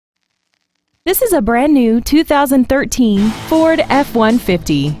This is a brand new 2013 Ford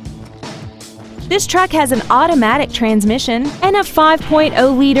F-150. This truck has an automatic transmission and a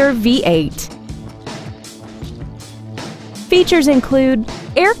 5.0-liter V8. Features include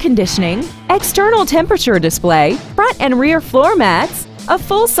air conditioning, external temperature display, front and rear floor mats, a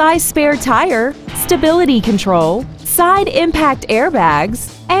full-size spare tire, stability control, side impact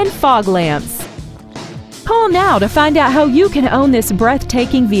airbags, and fog lamps. Call now to find out how you can own this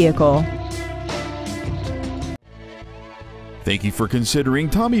breathtaking vehicle. Thank you for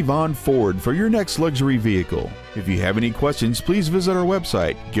considering Tommie Vaughn Ford for your next luxury vehicle. If you have any questions, please visit our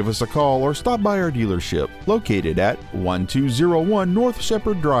website, give us a call, or stop by our dealership located at 1201 North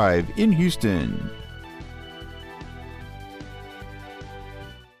Shepherd Drive in Houston.